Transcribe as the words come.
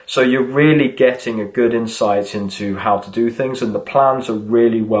So you're really getting a good insight into how to do things, and the plans are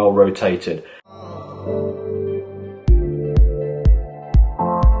really well rotated.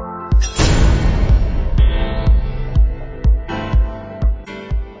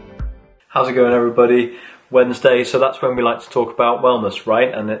 How's it going, everybody? Wednesday, so that's when we like to talk about wellness,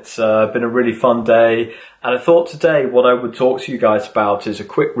 right? And it's been a really fun day. And I thought today what I would talk to you guys about is a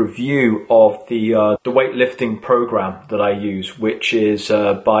quick review of the weightlifting program that I use, which is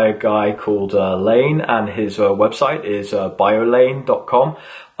by a guy called Lane, and his website is biolane.com.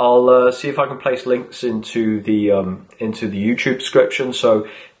 I'll see if I can place links into the YouTube description. So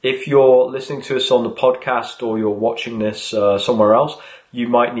if you're listening to us on the podcast or you're watching this somewhere else, you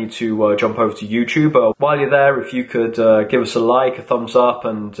might need to jump over to YouTube. While you're there, if you could give us a like, a thumbs up,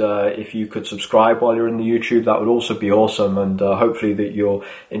 and if you could subscribe while you're in the YouTube, that would also be awesome. And hopefully that you're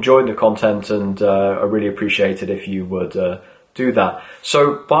enjoying the content, and I really appreciate it if you would do that.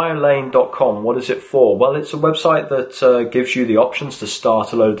 So biolane.com, what is it for? Well, it's a website that gives you the options to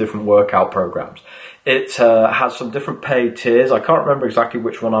start a load of different workout programs. It has some different paid tiers. I can't remember exactly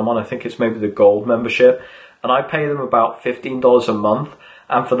which one I'm on. I think it's maybe the gold membership. And I pay them about $15 a month.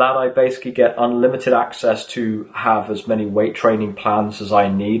 And for that, I basically get unlimited access to have as many weight training plans as I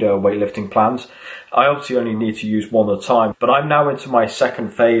need, weightlifting plans. I obviously only need to use one at a time, but I'm now into my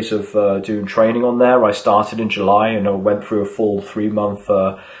second phase of doing training on there. I started in July and I went through a full 3-month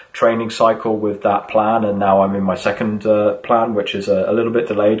training cycle with that plan, and now I'm in my second plan, which is a little bit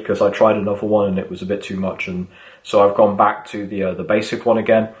delayed because I tried another one and it was a bit too much, and so I've gone back to the basic one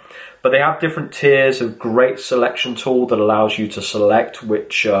again. But they have different tiers, a great selection tool that allows you to select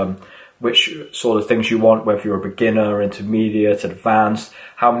which sort of things you want, whether you're a beginner, intermediate, advanced,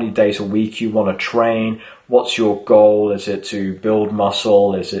 how many days a week you want to train, what's your goal, is it to build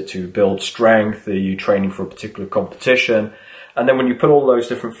muscle, is it to build strength, are you training for a particular competition? And then when you put all those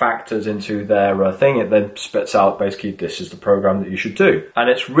different factors into their thing, it then spits out basically this is the program that you should do. And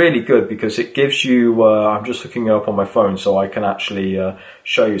it's really good because it gives you, I'm just looking it up on my phone so I can actually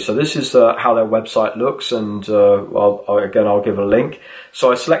show you. So this is how their website looks, and I'll give a link.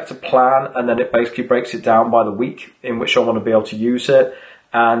 So I select a plan, and then it basically breaks it down by the week in which I want to be able to use it.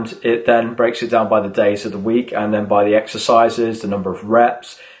 And it then breaks it down by the days of the week, and then by the exercises, the number of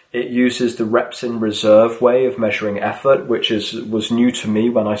reps. It uses the reps in reserve way of measuring effort, which was new to me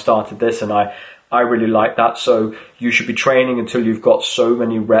when I started this, and I really like that. So you should be training until you've got so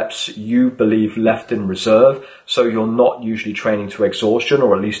many reps you believe left in reserve. So you're not usually training to exhaustion,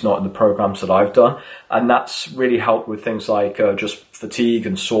 or at least not in the programs that I've done. And that's really helped with things like just fatigue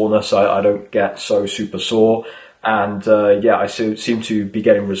and soreness. I don't get so super sore. And I seem to be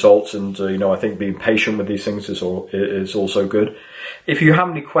getting results, and I think being patient with these things is also good. If you have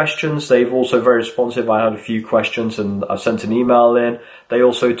any questions, they've also very responsive. I had a few questions and I've sent an email in. They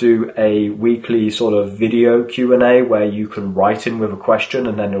also do a weekly sort of video Q&A where you can write in with a question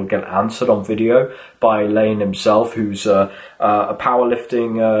and then it'll get answered on video by Lane himself, who's a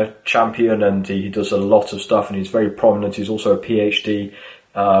powerlifting champion, and he does a lot of stuff and he's very prominent. He's also a PhD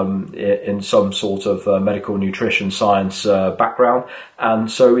in some sort of medical nutrition science background, and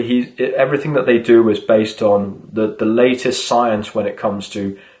so everything that they do is based on the latest science when it comes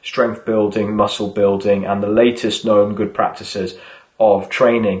to strength building, muscle building, and the latest known good practices of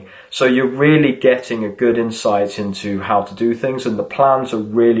training. So you're really getting a good insight into how to do things, and the plans are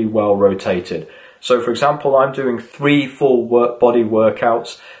really well rotated. So for example, I'm doing 3 full body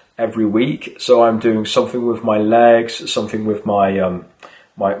workouts every week. So I'm doing something with my legs, something with my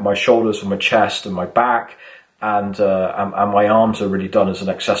my shoulders and my chest and my back, and my arms are really done as an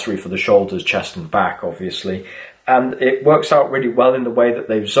accessory for the shoulders, chest and back, obviously. And it works out really well in the way that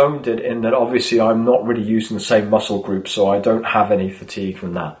they've zoned it, in that obviously I'm not really using the same muscle group, so I don't have any fatigue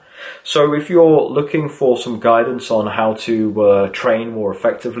from that. So if you're looking for some guidance on how to train more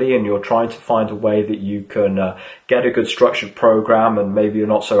effectively, and you're trying to find a way that you can get a good structured program, and maybe you're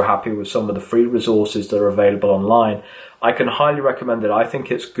not so happy with some of the free resources that are available online, I can highly recommend it. I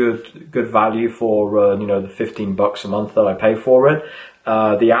think it's good value for the $15 a month that I pay for it.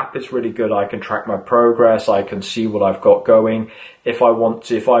 The app is really good. I can track my progress. I can see what I've got going. If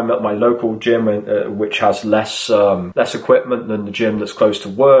I'm at my local gym, which has less equipment than the gym that's close to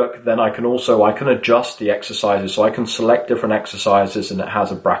work, then I can adjust the exercises. So I can select different exercises, and it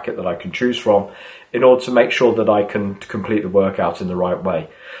has a bracket that I can choose from in order to make sure that I can complete the workout in the right way.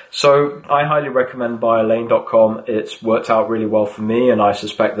 So I highly recommend biolane.com. It's worked out really well for me, and I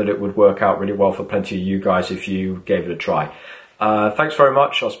suspect that it would work out really well for plenty of you guys if you gave it a try. Thanks very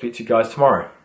much. I'll speak to you guys tomorrow.